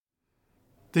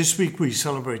This week we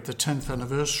celebrate the 10th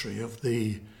anniversary of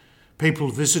the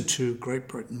papal visit to Great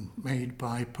Britain made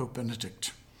by Pope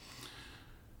Benedict.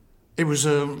 It was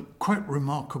a quite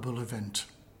remarkable event,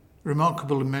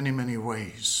 remarkable in many, many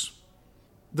ways.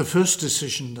 The first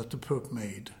decision that the Pope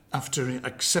made after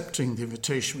accepting the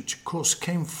invitation, which of course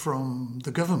came from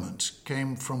the government,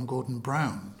 came from Gordon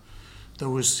Brown,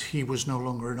 though he was no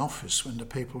longer in office when the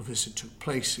papal visit took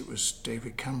place, it was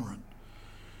David Cameron.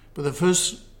 But the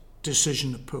first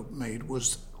decision the Pope made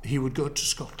was he would go to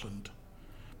Scotland,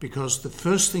 because the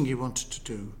first thing he wanted to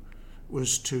do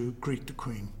was to greet the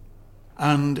Queen.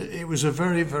 And it was a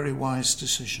very, very wise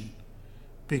decision,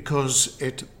 because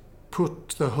it put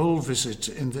the whole visit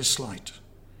in this light,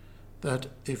 that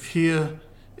if here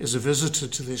is a visitor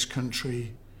to this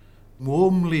country,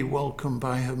 warmly welcomed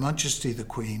by Her Majesty the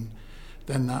Queen,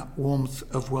 then that warmth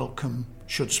of welcome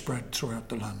should spread throughout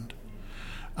the land.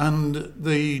 And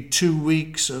the 2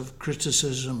 weeks of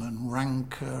criticism and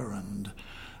rancour and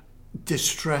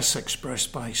distress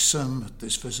expressed by some at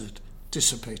this visit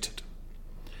dissipated.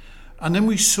 And then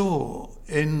we saw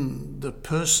in the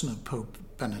person of Pope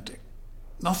Benedict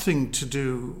nothing to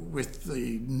do with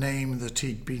the name that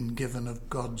he'd been given of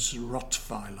God's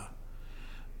Rottweiler.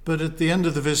 But at the end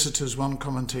of the visit, as one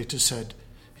commentator said,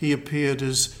 he appeared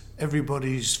as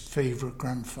everybody's favourite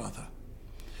grandfather.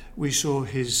 We saw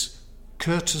his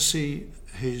courtesy,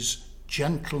 his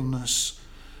gentleness,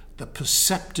 the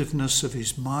perceptiveness of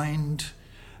his mind,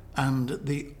 and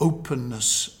the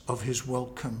openness of his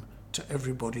welcome to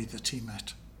everybody that he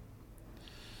met.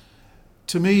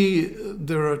 To me,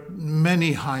 there are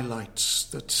many highlights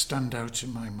that stand out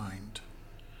in my mind.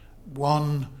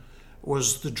 One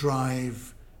was the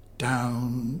drive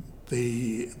down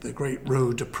the great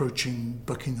road approaching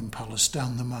Buckingham Palace,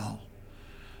 down the Mall,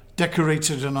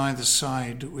 decorated on either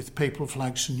side with papal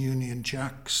flags and Union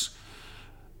Jacks.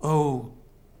 Oh,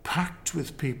 packed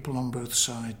with people on both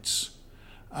sides.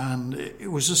 And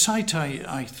it was a sight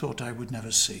I thought I would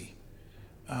never see.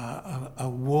 A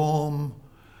warm,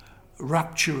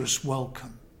 rapturous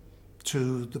welcome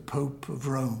to the Pope of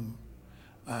Rome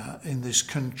in this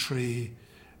country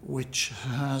which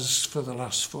has for the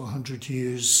last 400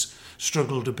 years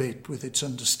struggled a bit with its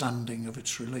understanding of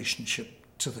its relationship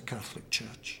to the Catholic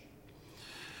Church.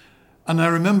 And I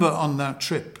remember on that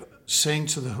trip saying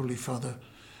to the Holy Father,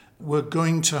 we're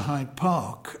going to Hyde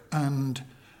Park and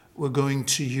we're going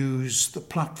to use the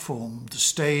platform, the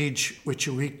stage, which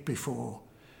a week before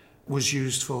was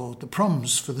used for the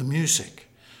proms, for the music.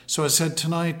 So I said,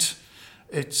 tonight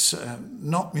it's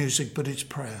not music, but it's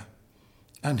prayer.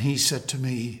 And he said to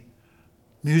me,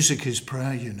 music is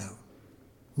prayer, you know.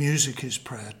 Music is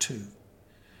prayer too.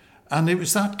 And it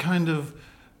was that kind of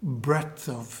breadth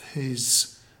of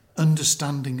his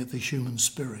understanding of the human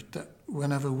spirit that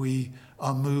whenever we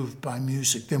are moved by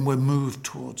music, then we're moved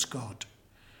towards God.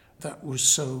 That was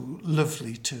so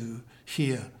lovely to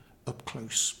hear up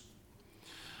close.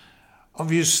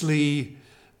 Obviously,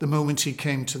 the moment he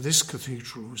came to this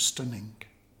cathedral was stunning,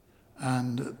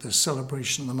 and the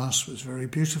celebration of the Mass was very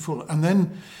beautiful. And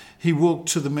then he walked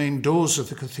to the main doors of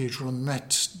the cathedral and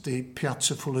met the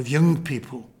piazza full of young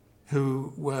people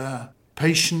who were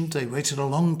patient. They waited a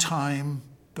long time,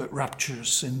 but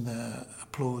rapturous in their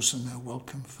applause and their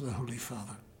welcome for the Holy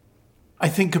Father. I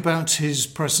think about his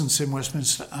presence in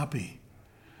Westminster Abbey,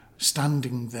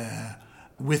 standing there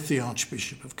with the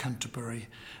Archbishop of Canterbury,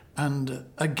 and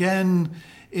again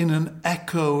in an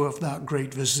echo of that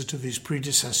great visit of his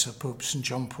predecessor, Pope St.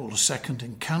 John Paul II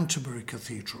in Canterbury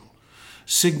Cathedral,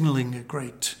 signalling a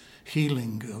great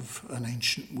healing of an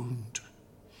ancient wound.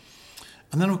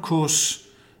 And then, of course,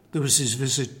 there was his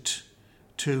visit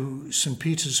to St.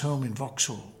 Peter's home in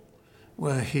Vauxhall,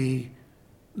 where he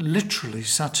literally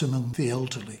sat among the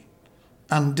elderly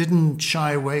and didn't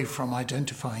shy away from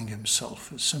identifying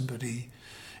himself as somebody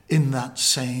in that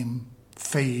same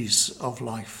phase of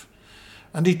life.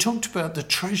 And he talked about the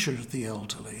treasure of the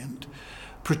elderly and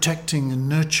protecting and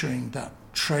nurturing that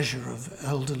treasure of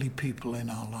elderly people in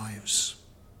our lives.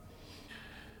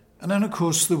 And then, of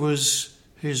course, there was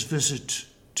his visit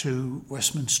to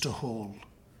Westminster Hall,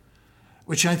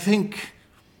 which I think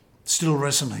still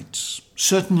resonates.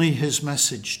 Certainly his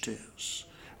message does,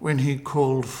 when he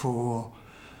called for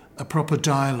a proper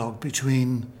dialogue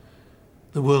between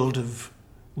the world of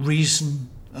reason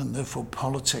and therefore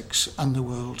politics and the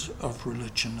world of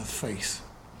religion, of faith.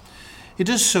 He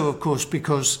does so, of course,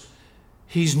 because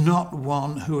he's not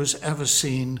one who has ever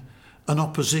seen an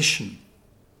opposition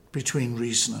between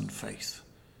reason and faith.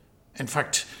 In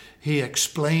fact, he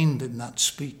explained in that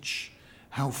speech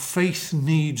how faith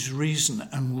needs reason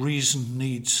and reason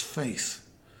needs faith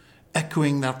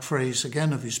echoing that phrase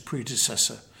again of his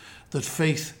predecessor, that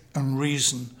faith and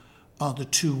reason are the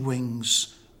two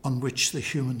wings on which the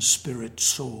human spirit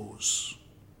soars.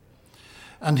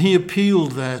 And he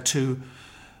appealed there to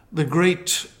the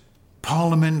great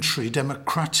parliamentary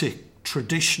democratic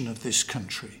tradition of this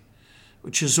country,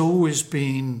 which has always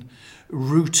been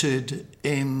rooted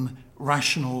in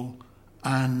rational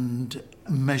and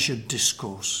measured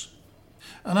discourse.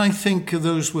 And I think of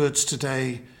those words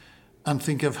today and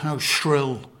think of how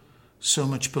shrill so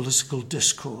much political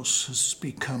discourse has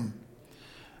become,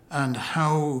 and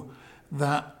how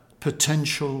that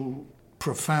potential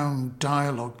profound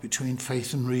dialogue between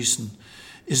faith and reason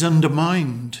is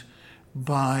undermined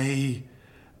by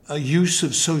a use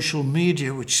of social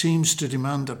media which seems to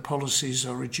demand that policies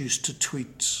are reduced to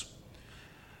tweets.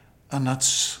 And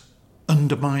that's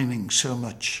undermining so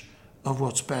much of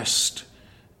what's best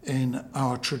in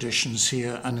our traditions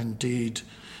here, and indeed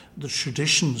the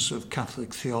traditions of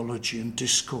Catholic theology and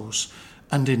discourse,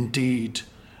 and indeed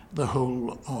the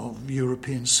whole of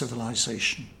European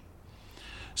civilization.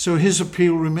 So his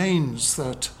appeal remains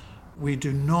that we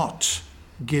do not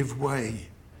give way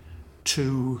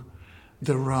to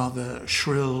the rather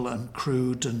shrill and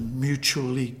crude and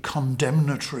mutually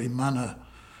condemnatory manner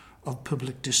of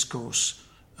public discourse,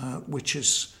 which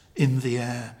is in the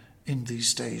air in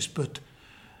these days, but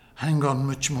hang on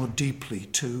much more deeply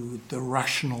to the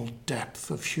rational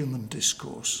depth of human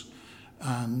discourse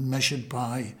and measured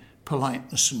by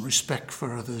politeness and respect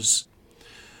for others.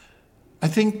 I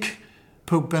think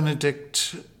Pope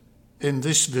Benedict, in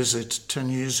this visit 10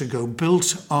 years ago,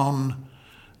 built on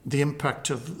the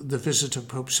impact of the visit of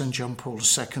Pope St. John Paul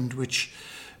II, which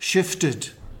shifted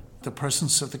the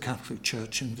presence of the Catholic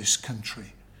Church in this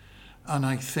country. And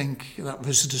I think that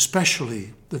visit,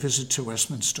 especially the visit to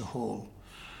Westminster Hall,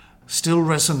 still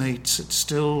resonates. It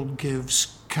still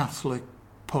gives Catholic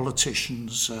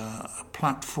politicians a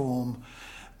platform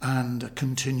and a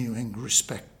continuing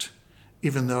respect,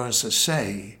 even though, as I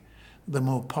say, the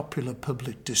more popular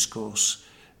public discourse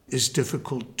is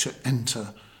difficult to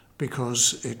enter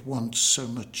because it wants so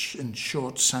much in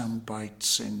short sound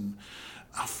bites, in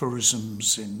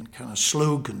aphorisms, in kind of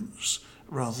slogans,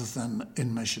 rather than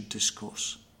in measured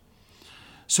discourse.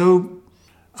 So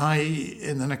I,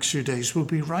 in the next few days, will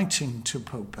be writing to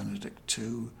Pope Benedict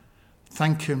to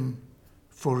thank him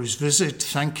for his visit,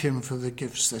 thank him for the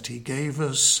gifts that he gave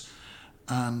us,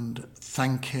 and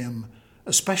thank him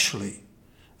especially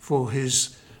for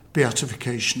his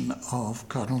beatification of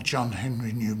Cardinal John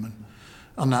Henry Newman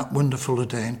on that wonderful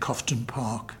day in Cofton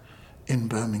Park in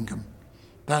Birmingham.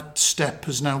 That step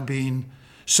has now been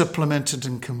supplemented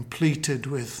and completed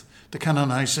with the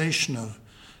canonization of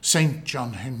St.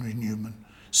 John Henry Newman,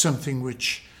 something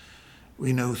which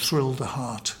we know thrilled the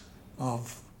heart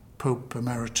of Pope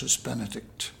Emeritus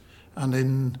Benedict. And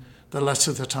in the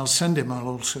letter that I'll send him, I'll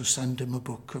also send him a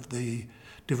book of the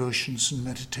devotions and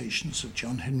meditations of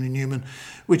John Henry Newman,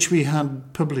 which we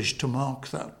had published to mark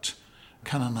that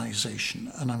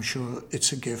canonization. And I'm sure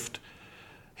it's a gift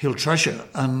he'll treasure,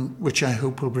 and which I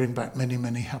hope will bring back many,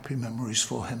 many happy memories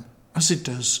for him, as it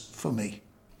does for me.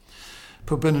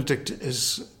 Pope Benedict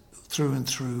is through and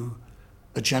through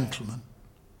a gentleman,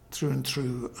 through and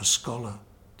through a scholar,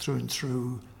 through and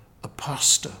through a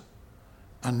pastor.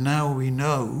 And now we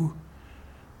know,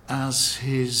 as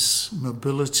his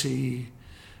mobility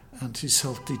and his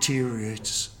health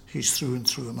deteriorates, he's through and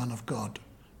through a man of God,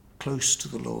 close to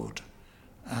the Lord,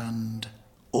 and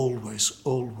always,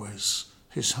 always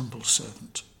his humble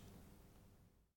servant.